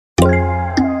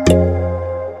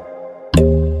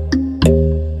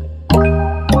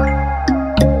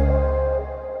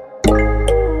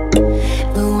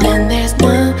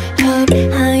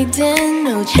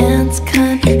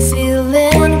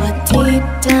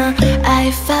now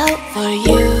I felt for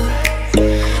you.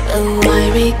 Oh, I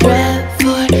regret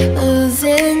for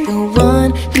losing the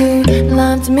one who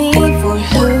loved me, for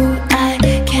who I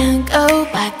can't go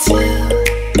back to.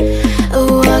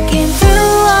 Walking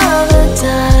through all the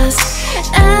dust,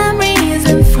 memories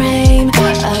and frame,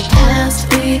 a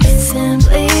past we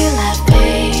simply let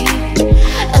fade.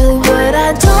 Oh, but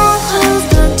I don't close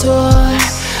the door,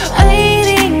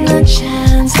 waiting a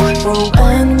chance for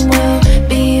when we'll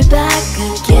be back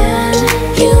again.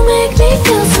 You make me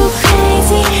feel so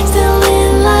crazy, still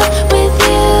in love with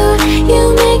you. You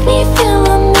make me feel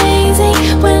amazing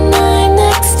when I'm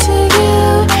next to you.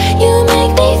 You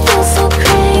make me feel so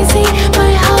crazy,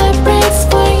 my heart breaks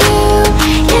for you.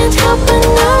 Can't help but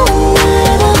know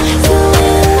that I'm still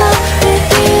in love with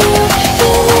you.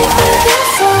 You make me feel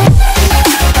so.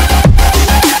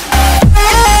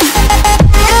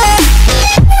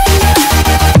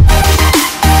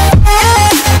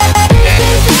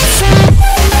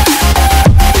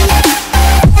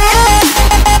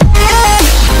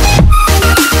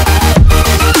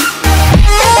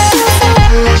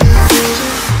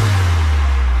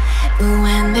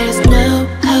 When there's no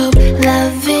hope,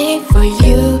 loving for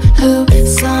you who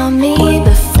saw me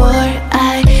before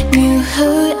I knew who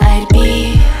I'd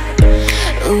be.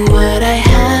 What I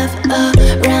have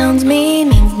around me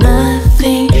means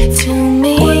nothing to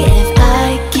me if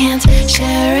I can't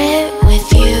share it with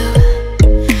you.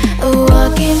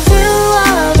 Walking through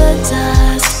all the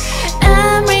dust,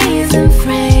 memories and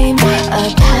frame,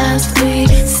 a past we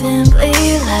simply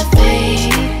let fade.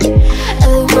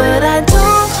 But I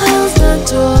don't close the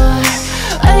door,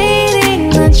 waiting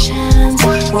a chance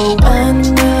for when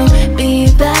we'll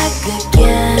be back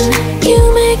again. You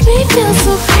make me feel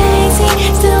so crazy,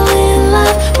 still in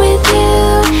love with you.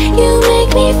 You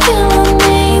make me feel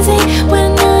amazing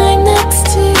when I'm next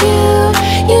to you.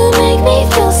 You make me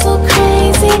feel so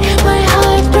crazy, my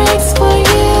heart breaks for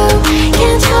you.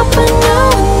 Can't help but know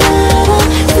that I'm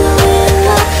still in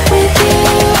love with you.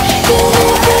 You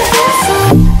make me feel so.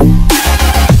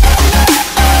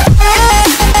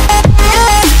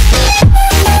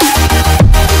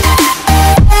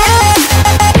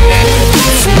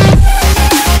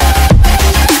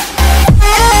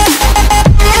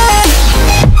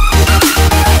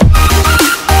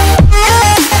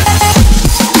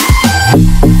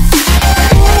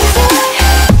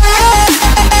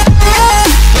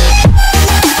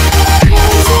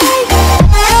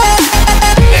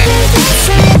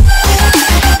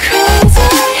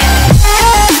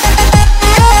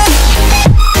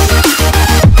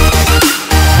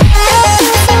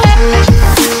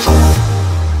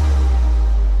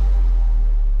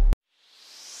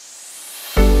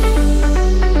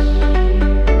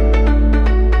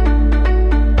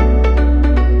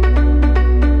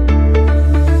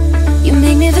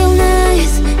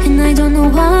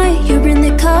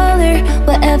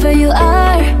 Wherever you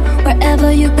are,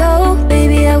 wherever you go,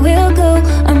 baby, I will go.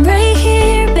 I'm right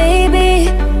here, baby,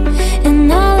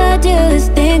 and all I do is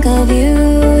think of you,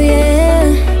 yeah.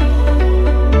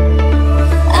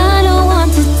 I don't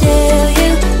want to tell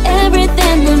you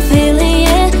everything I'm feeling,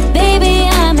 yeah. Baby,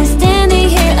 I'm standing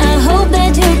here, I hope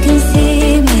that you can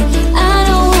see me. I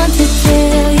don't want to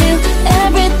tell you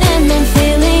everything I'm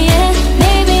feeling, yeah.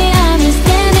 Baby, I'm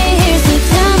standing here, so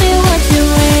tell me what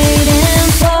you're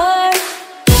waiting for.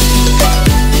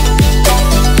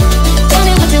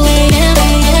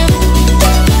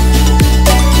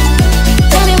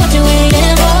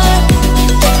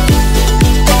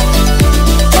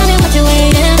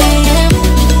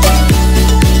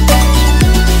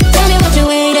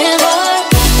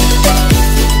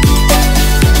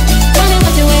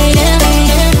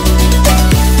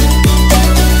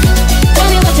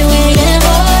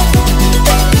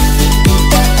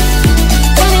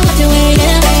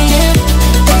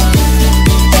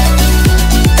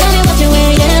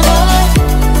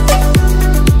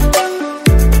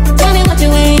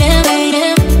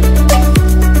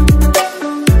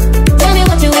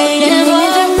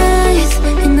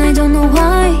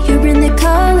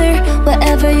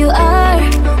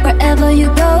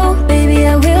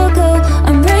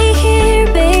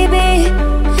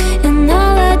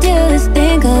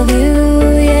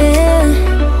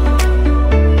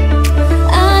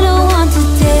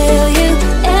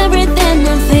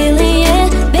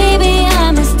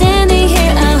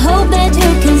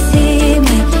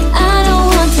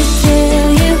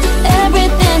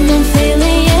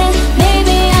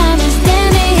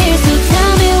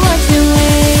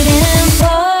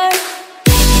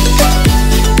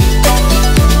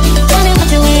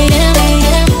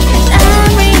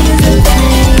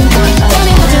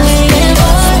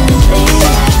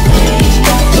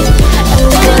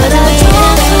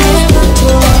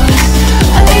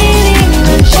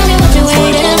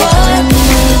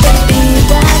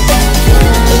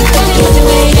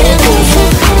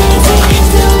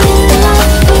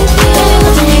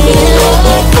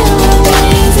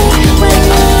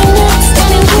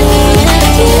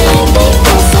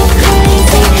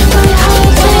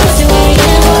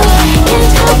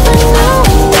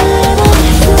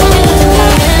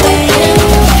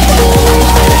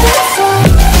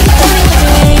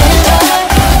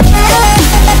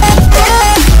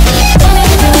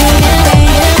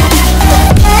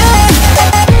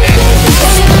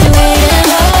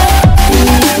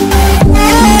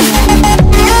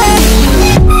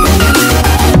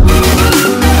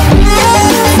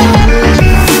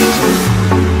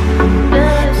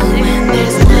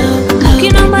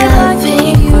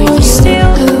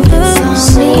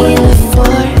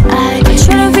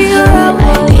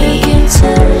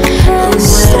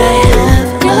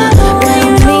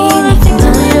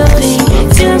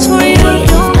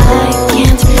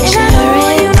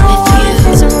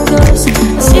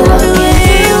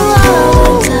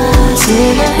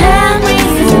 Hey.